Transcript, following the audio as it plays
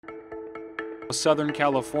Southern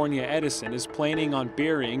California Edison is planning on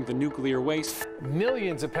burying the nuclear waste.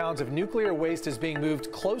 Millions of pounds of nuclear waste is being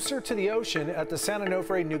moved closer to the ocean at the San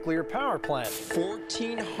Onofre nuclear power plant.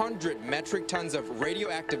 1,400 metric tons of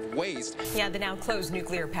radioactive waste. Yeah, the now closed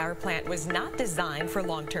nuclear power plant was not designed for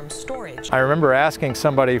long-term storage. I remember asking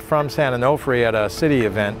somebody from San Onofre at a city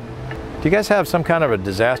event, do you guys have some kind of a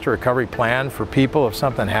disaster recovery plan for people if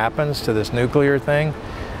something happens to this nuclear thing?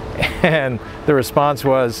 And the response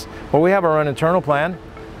was, well, we have our own internal plan.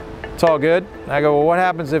 It's all good. And I go, well, what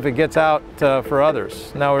happens if it gets out for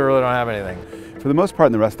others? No, we really don't have anything. For the most part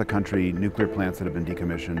in the rest of the country, nuclear plants that have been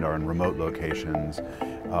decommissioned are in remote locations,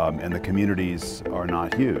 and the communities are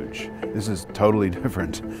not huge. This is totally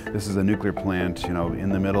different. This is a nuclear plant, you know, in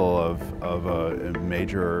the middle of a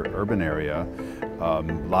major urban area.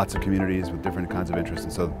 Lots of communities with different kinds of interests,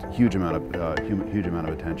 and so huge amount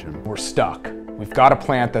of attention. We're stuck. We've got a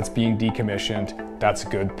plant that's being decommissioned. That's a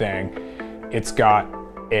good thing. It's got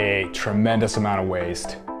a tremendous amount of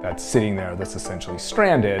waste that's sitting there that's essentially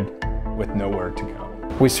stranded with nowhere to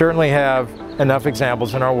go. We certainly have enough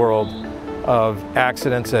examples in our world of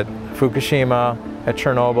accidents at Fukushima, at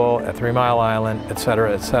Chernobyl, at 3 Mile Island, et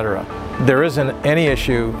cetera, et cetera. There isn't any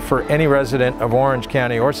issue for any resident of Orange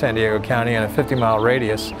County or San Diego County in a 50-mile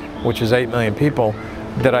radius, which is 8 million people,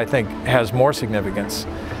 that I think has more significance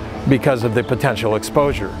because of the potential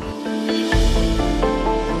exposure.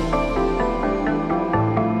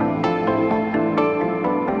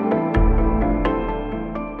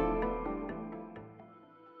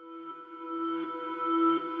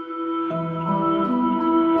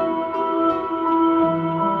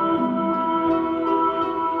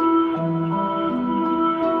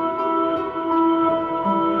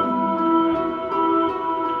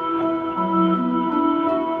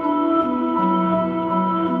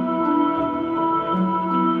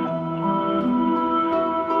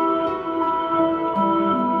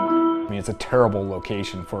 It's a terrible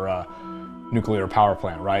location for a nuclear power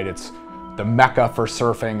plant, right? It's the mecca for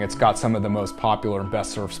surfing. It's got some of the most popular and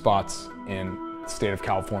best surf spots in the state of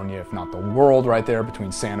California, if not the world, right there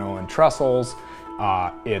between Sano and Trestles.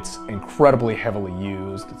 It's incredibly heavily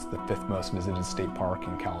used. It's the 5th most visited state park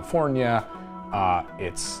in California.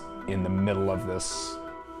 It's in the middle of this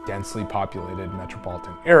densely populated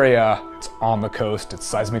metropolitan area. It's on the coast. It's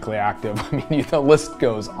seismically active. I mean, the list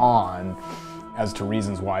goes on as to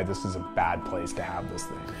reasons why this is a bad place to have this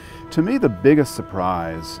thing. To me, the biggest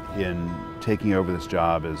surprise in taking over this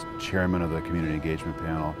job as chairman of the Community Engagement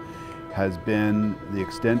Panel has been the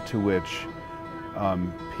extent to which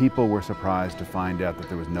people were surprised to find out that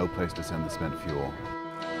there was no place to send the spent fuel.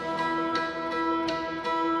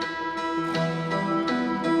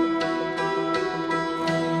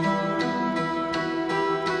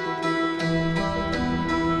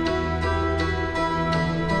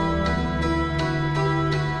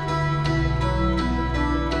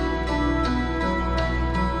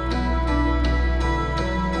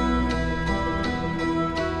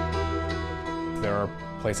 There are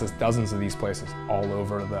places, dozens of these places all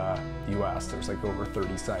over the US. There's like over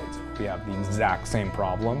 30 sites. We have the exact same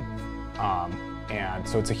problem. And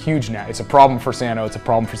so it's a huge it's a problem for Sano, it's a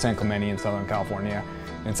problem for San Clemente in Southern California,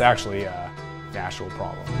 and it's actually a national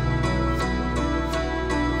problem.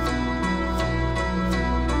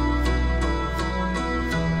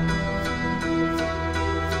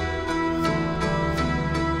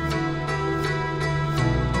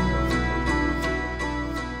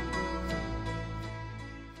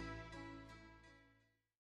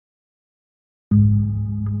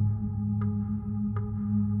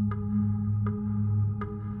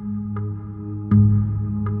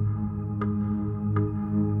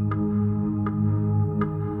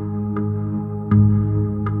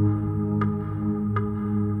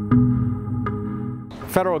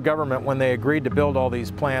 Federal government, when they agreed to build all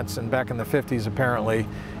these plants, and back in the 50s apparently,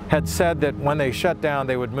 had said that when they shut down,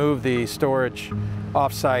 they would move the storage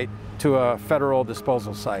off-site to a federal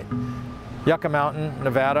disposal site. Yucca Mountain,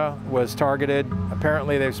 Nevada was targeted.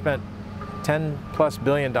 Apparently they've spent $10+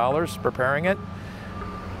 billion preparing it.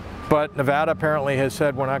 But Nevada apparently has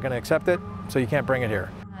said, we're not going to accept it, so you can't bring it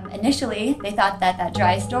here. Initially, they thought that that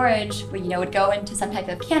dry storage would go into some type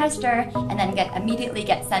of canister and then immediately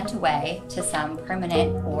get sent away to some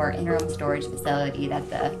permanent or interim storage facility that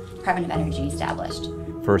the Department of Energy established.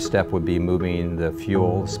 First step would be moving the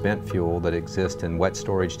fuel, spent fuel that exists in wet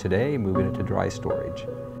storage today, moving it to dry storage.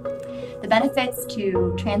 The benefits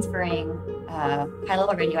to transferring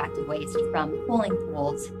high-level radioactive waste from cooling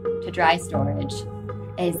pools to dry storage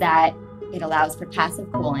is that it allows for passive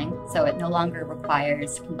cooling, so it no longer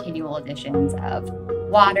requires continual additions of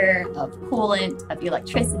water, of coolant, of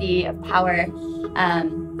electricity, of power.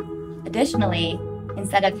 Additionally,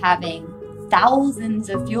 instead of having thousands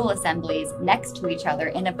of fuel assemblies next to each other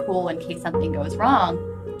in a pool in case something goes wrong,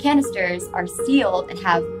 canisters are sealed and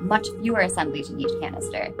have much fewer assemblies in each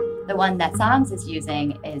canister. The one that Songs is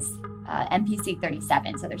using is MPC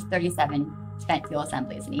 37, so there's 37 spent fuel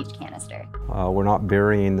assemblies in each canister. We're not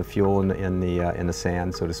burying the fuel in the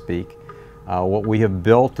sand, so to speak. What we have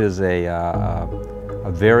built is a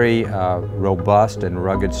very robust and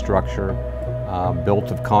rugged structure,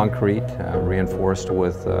 built of concrete, reinforced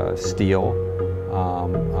with steel,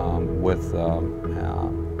 with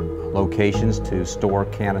locations to store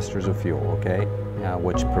canisters of fuel, okay,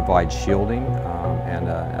 which provides shielding and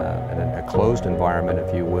a closed environment,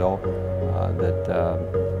 if you will, that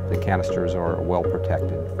the canisters are well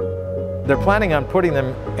protected. They're planning on putting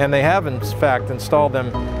them, and they have in fact installed them,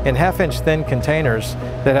 in half-inch thin containers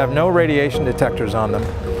that have no radiation detectors on them,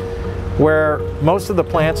 where most of the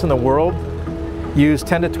plants in the world use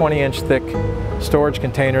 10 to 20-inch thick storage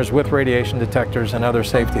containers with radiation detectors and other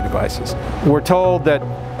safety devices. We're told that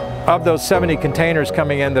of those 70 containers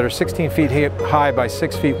coming in that are 16 feet high by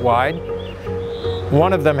 6 feet wide,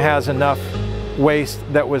 one of them has enough waste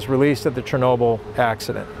that was released at the Chernobyl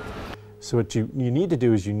accident. So what you need to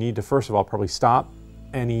do is you need to, first of all, probably stop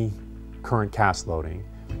any current cask loading.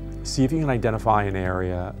 See if you can identify an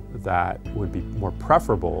area that would be more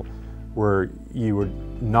preferable, where you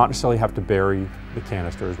would not necessarily have to bury the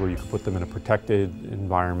canisters, where you could put them in a protected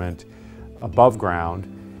environment above ground,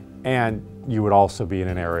 and you would also be in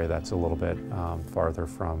an area that's a little bit farther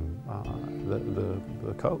from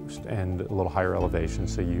the coast and a little higher elevation,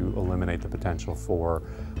 so you eliminate the potential for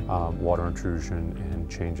water intrusion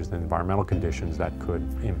and changes in environmental conditions that could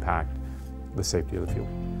impact the safety of the fuel.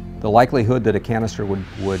 The likelihood that a canister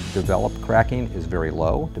would develop cracking is very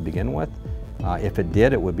low to begin with. If it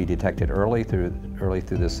did, it would be detected early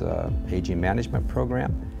through this aging management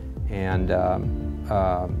program, and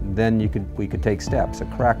then we could take steps. A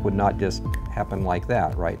crack would not just happen like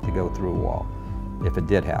that, right, to go through a wall, if it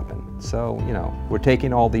did happen. So, you know, we're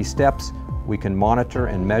taking all these steps. We can monitor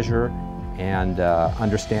and measure and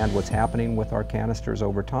understand what's happening with our canisters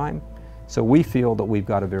over time. So we feel that we've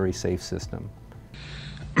got a very safe system.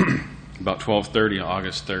 About 12:30 on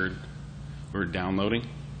August 3rd, we were downloading,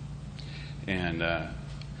 and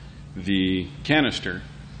the canister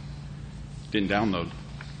didn't download,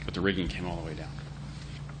 but the rigging came all the way down.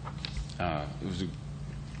 It was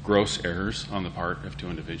gross errors on the part of two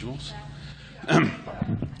individuals.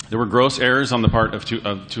 There were gross errors on the part of two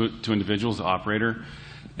individuals, the operator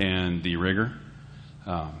and the rigger,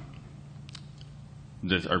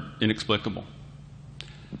 that are inexplicable.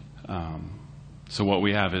 So what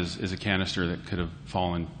we have is a canister that could have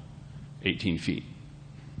fallen 18 feet.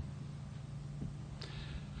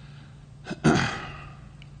 That's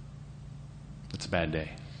a bad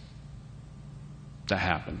day. That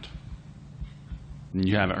happened. And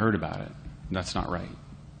you haven't heard about it. That's not right.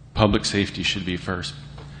 Public safety should be first.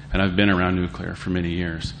 And I've been around nuclear for many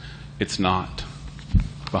years. It's not.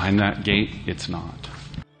 Behind that gate, it's not.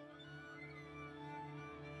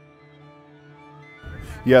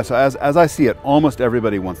 Yes, as I see it, almost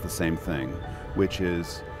everybody wants the same thing, which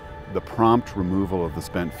is the prompt removal of the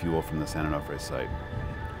spent fuel from the San Onofre site.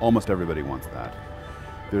 Almost everybody wants that.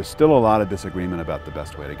 There's still a lot of disagreement about the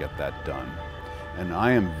best way to get that done. And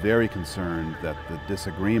I am very concerned that the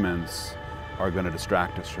disagreements are going to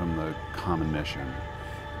distract us from the common mission.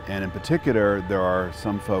 And in particular, there are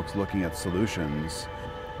some folks looking at solutions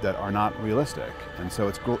that are not realistic. And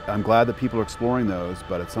so I'm glad that people are exploring those,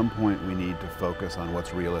 but at some point we need to focus on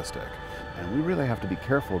what's realistic. And we really have to be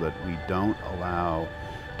careful that we don't allow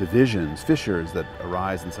divisions, fissures that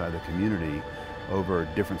arise inside the community over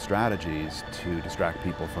different strategies to distract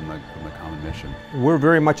people from the common mission. We're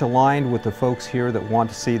very much aligned with the folks here that want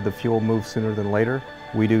to see the fuel move sooner than later.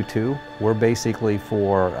 We do too. We're basically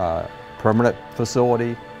for a permanent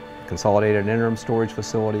facility, consolidated interim storage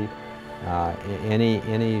facility, any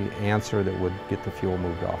answer that would get the fuel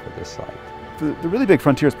moved off of this site. The really big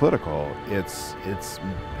frontier is political. It's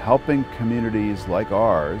helping communities like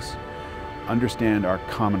ours understand our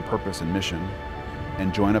common purpose and mission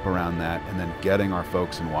and join up around that, and then getting our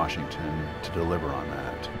folks in Washington to deliver on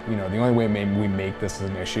that. You know, the only way maybe we make this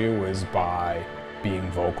an issue is by being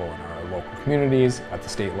vocal in our local communities, at the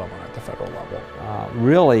state level and at the federal level.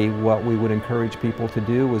 Really, what we would encourage people to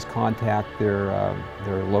do is contact their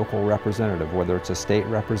local representative, whether it's a state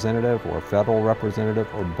representative or a federal representative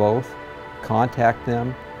or both. Contact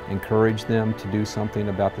them, encourage them to do something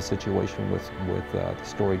about the situation with the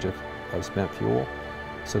storage of spent fuel,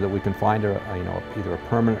 so that we can find either a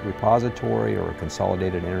permanent repository or a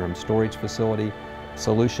consolidated interim storage facility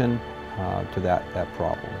solution to that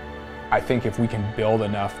problem. I think if we can build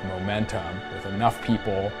enough momentum with enough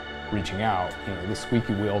people reaching out, the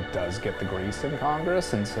squeaky wheel does get the grease in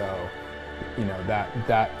Congress, and so,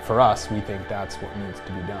 that for us, we think that's what needs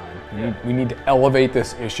to be done. We need to elevate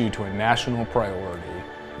this issue to a national priority.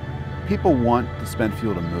 People want the spent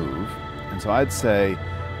fuel to move, and so I'd say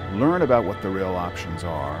learn about what the real options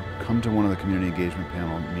are, come to one of the community engagement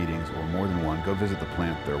panel meetings or more than one, go visit the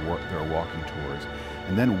plant they're walking towards,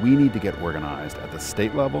 and then we need to get organized at the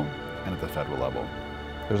state level and at the federal level.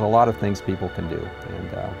 There's a lot of things people can do,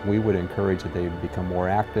 and we would encourage that they become more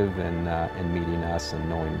active in meeting us and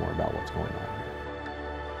knowing more about what's going on.